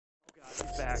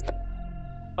He's back.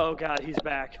 Oh god, he's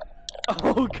back.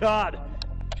 Oh god.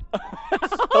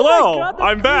 Hello, God,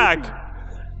 I'm back.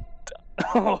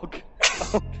 Oh god.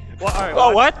 Well, all right,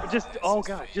 Oh, what? Just, oh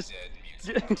god, just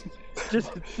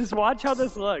watch how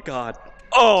this looks. God.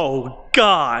 Oh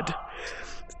God.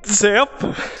 Sam?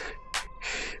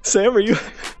 Sam, are you?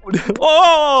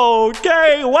 Oh,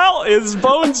 okay. Well, his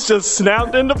bones just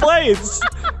snapped into place.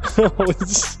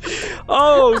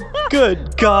 Oh,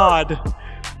 good God.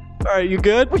 All right, you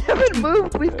good? We haven't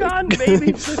moved. We've gone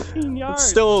maybe 15 yards.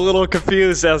 Still a little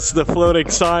confused as to the floating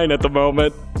sign at the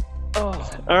moment. Oh.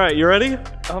 All right, you ready?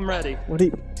 I'm ready. What do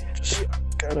you? Just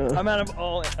gotta. I'm out of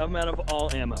all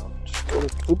ammo. Just go.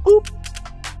 Boop, boop.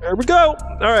 There we go.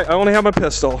 All right, I only have my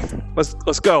pistol.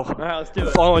 Let's go. All right, let's do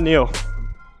it. Following you.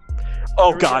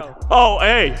 Oh God. Go. Oh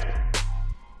hey.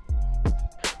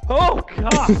 Oh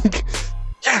God.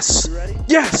 Yes. You ready?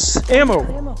 Yes. Ammo.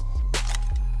 Ammo.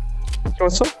 You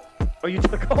want some? Oh, you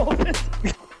took all of it?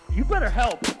 You better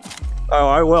help. Oh,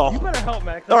 I will. You better help,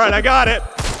 Max. All right, I got it.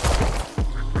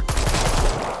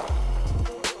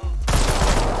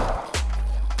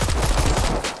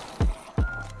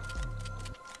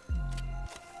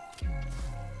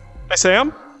 Hey,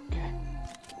 Sam?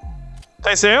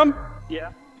 Hey, Sam?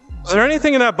 Yeah? Is there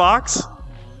anything in that box?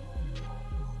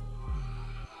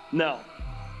 No.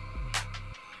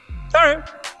 All right.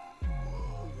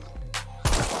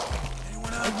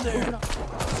 Anyone out there?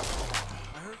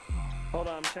 Hold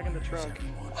on, I'm checking the trunk.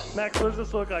 Max, what does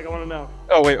this look like? I want to know.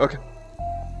 Oh, wait, okay.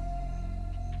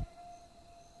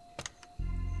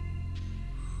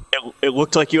 It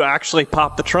looked like you actually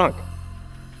popped the trunk.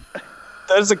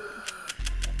 That is a...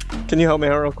 Can you help me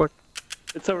out real quick?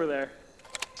 It's over there.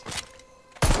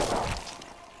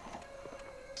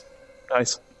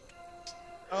 Nice.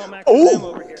 Oh, Max, Oh! there's ammo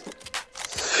over here.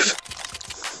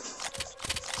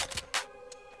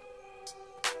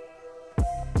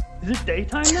 Is it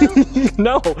daytime now?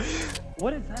 No.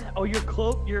 What is that? Oh, your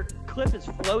clip is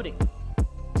floating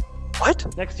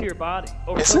What? next to your body.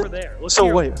 Oh, Is it's it? over there. Look So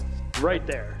here. wait. Right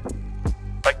there.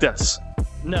 Like this.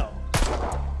 No.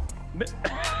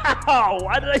 Ow!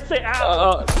 Why did I say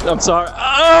ow? I'm sorry.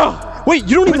 Oh! Wait,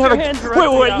 you don't even have your a... hand Wait,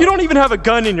 directly wait, out. you don't even have a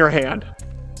gun in your hand.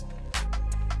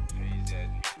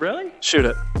 Really? Shoot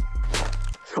it.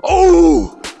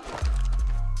 Oh!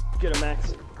 Get him,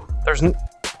 Max. There's n...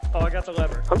 Oh, I got the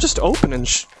lever. I'm just opening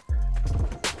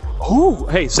Oh,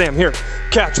 hey, Sam, here.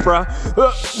 Catch, brah.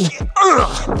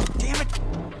 Damn it!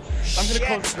 I'm gonna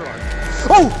close the door.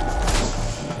 Oh!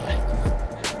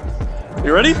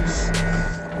 You ready?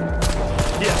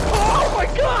 Yeah. Oh my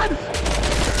god!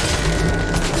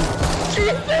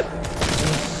 Jesus!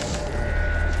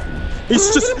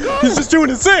 He's just doing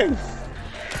his thing.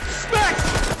 Max!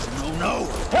 No, no!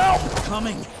 Help! They're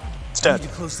coming! It's I dead. need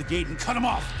to close the gate and cut them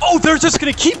off! Oh, they're just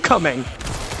gonna keep coming.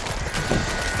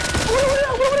 What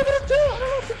am I gonna do? I don't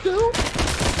know what to do.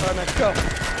 Alright, Max, go.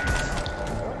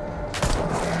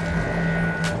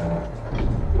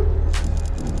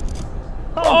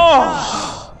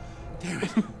 Oh! Damn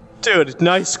it! Dude,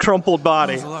 nice crumpled That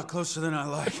body. was a lot closer than I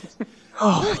like.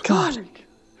 Oh my god.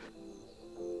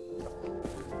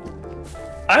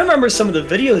 I remember some of the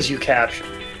videos you captured.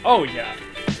 Oh yeah.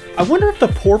 I wonder if the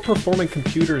poor performing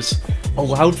computers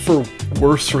allowed for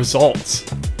worse results.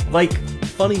 Like,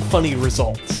 funny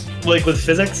results. Like with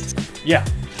physics? Yeah.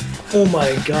 Oh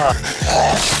my god.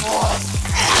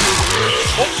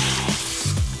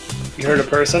 You heard a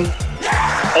person?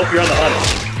 Oh, you're on the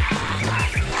hunt.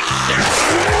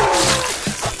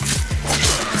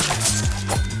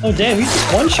 Oh damn, you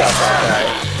just one-shot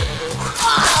that guy.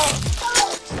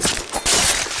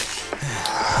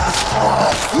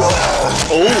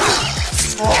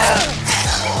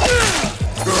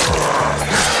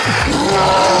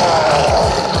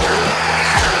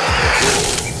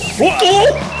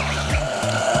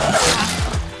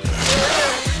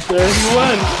 There he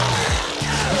went.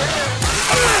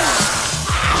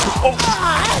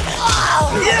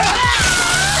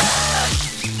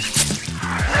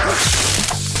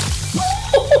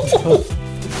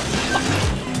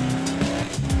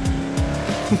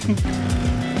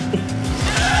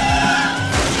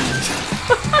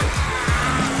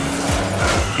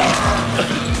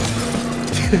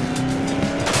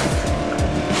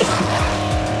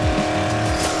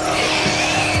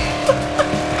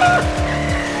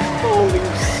 Holy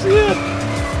shit!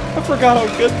 I forgot how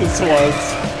good this was.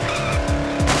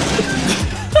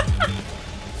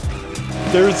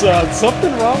 There's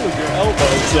something wrong with your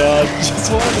elbows.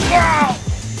 Just wanted to...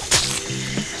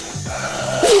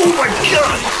 Oh my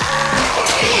god!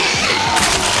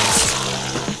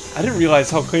 I didn't realize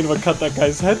how clean of a cut that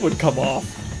guy's head would come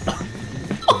off.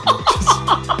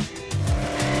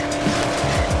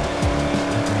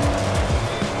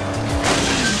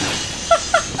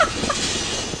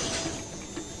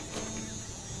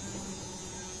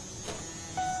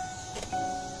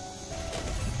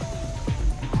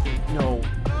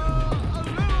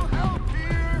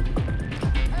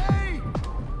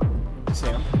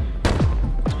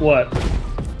 What?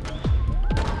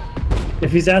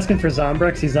 If he's asking for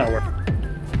Zombrex, he's not worth it.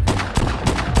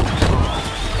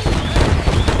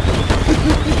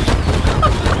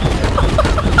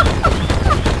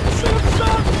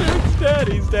 He's dead.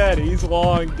 He's dead. He's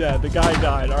long dead. The guy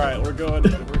died. All right, we're going to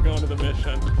the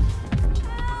mission.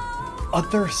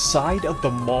 Other side of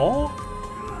the mall?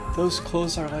 Those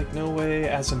clothes are like no way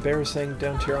as embarrassing.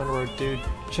 Down to your on the road, dude.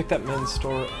 Check that men's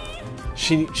store.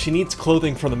 She needs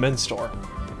clothing from the men's store.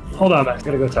 Hold on, Max.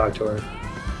 Gotta go talk to her.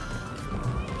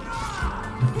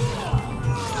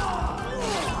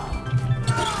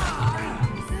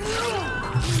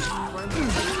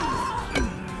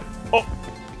 Oh.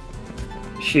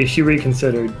 She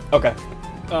reconsidered. Okay.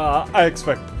 I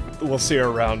expect we'll see her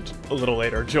around a little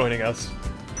later, joining us.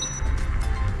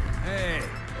 Hey.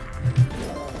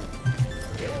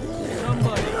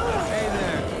 Somebody. Hey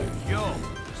there. Yo.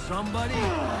 Somebody.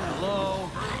 Hello.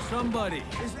 Somebody.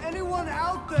 Is anyone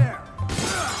out there?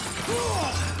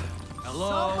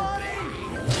 Hello. Somebody.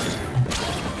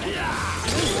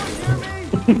 Anyone hear me?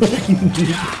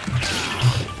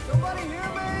 Somebody hear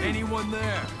me? Anyone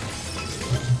there?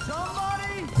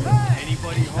 Somebody. Hey.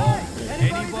 Anybody home?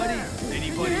 Anybody?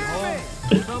 Anybody home?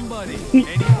 Somebody.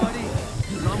 Anybody?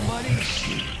 Somebody.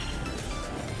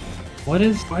 Why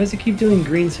does it keep doing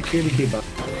green security keyboard?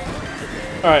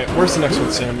 Alright, where's the next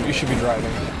one, Sam? You should be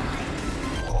driving.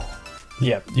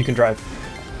 Yeah, you can drive.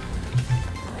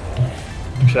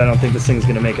 Actually, I don't think this thing's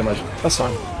gonna make it much. That's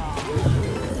fine.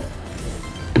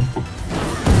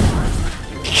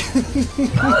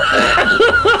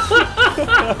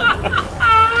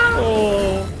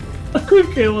 Oh.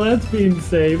 Okay, well that's being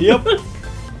saved. Yep.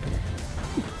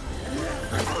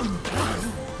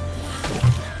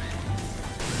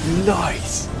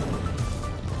 Nice.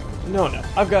 No,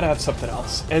 I've got to have something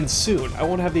else. And soon. I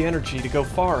won't have the energy to go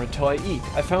far until I eat.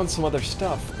 I found some other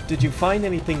stuff. Did you find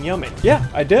anything yummy? Yeah,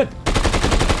 I did.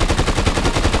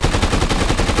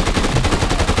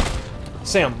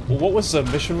 Sam, what was the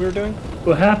mission we were doing?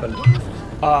 What happened?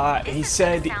 He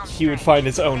said he would find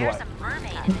his own way.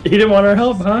 He didn't want our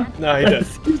help, huh? No, he did.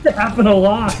 That seems to happen a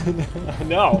lot.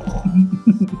 No.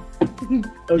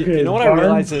 Okay. You know what I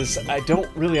realize is I don't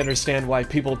really understand why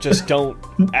people just don't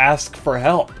ask for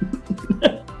help.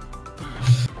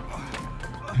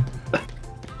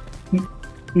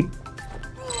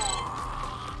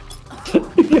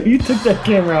 You took that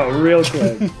camera out real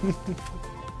quick.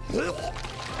 You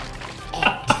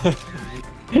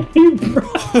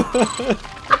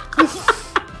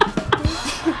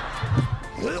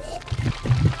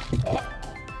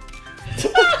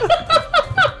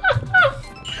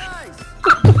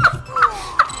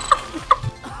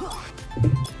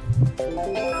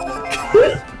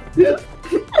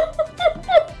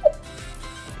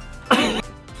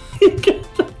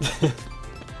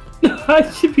I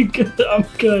should be good. I'm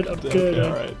good. I'm good. Okay,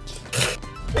 alright.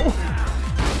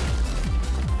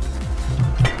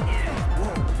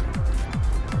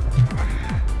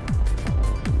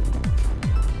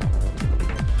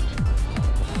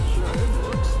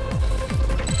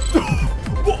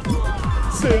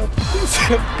 Sam,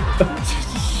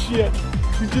 shit.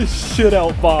 You just shit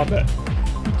out vomit.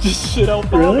 You just shit out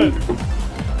vomit. Really?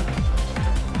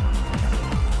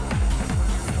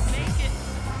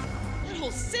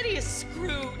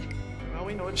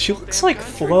 She looks like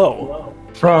Flo.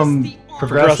 From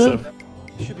Progressive?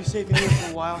 Should be safe in here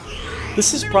for a while.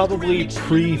 This is probably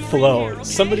pre-Flo.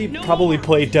 Somebody probably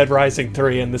played Dead Rising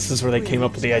 3 and this is where they came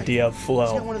up with the idea of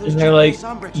Flo. And they're like,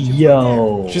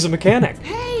 yo. She's a mechanic.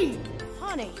 Hey,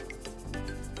 honey.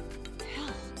 Hell,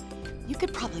 you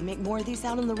could probably make more of these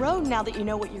out on the road now that you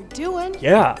know what you're doing.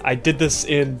 Yeah, I did this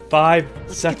in 5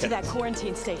 seconds. Get to that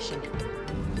quarantine station.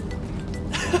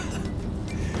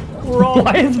 We're all,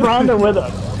 Why is Rhonda with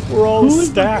us? we're all Who is the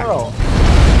stacked. girl?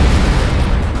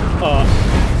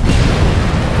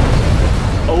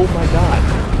 Oh my god.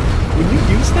 When you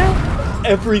use that,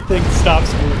 everything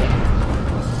stops moving.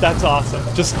 That's awesome.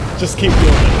 Just keep doing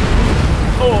it.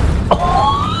 Oh.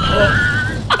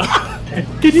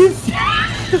 Can you see?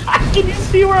 Can you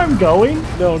see where I'm going?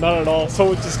 No, not at all.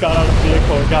 Someone just got out of the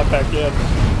vehicle and got back in.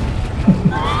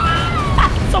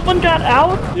 Someone got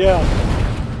out? Yeah.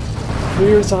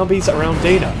 Clear zombies around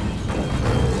Dana.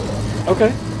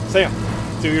 Okay, Sam,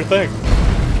 do your thing.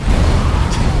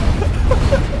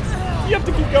 You have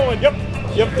to keep going. Yep,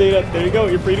 Dana. There you go.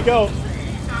 You're free to go.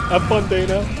 Have fun,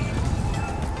 Dana.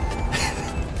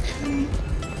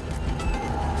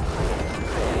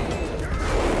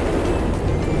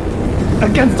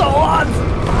 Against all odds!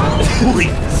 Holy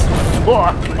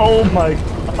fuck! Oh my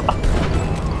god!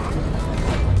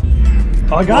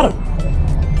 Oh, I got him!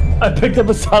 I picked up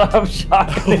a sawed-off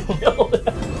shotgun and killed him.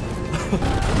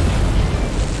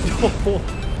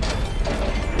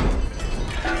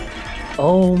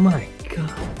 Oh my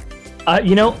god.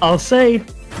 You know, I'll say,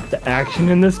 the action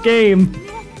in this game,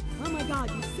 Oh my god,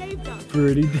 you saved us.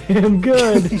 pretty damn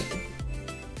good.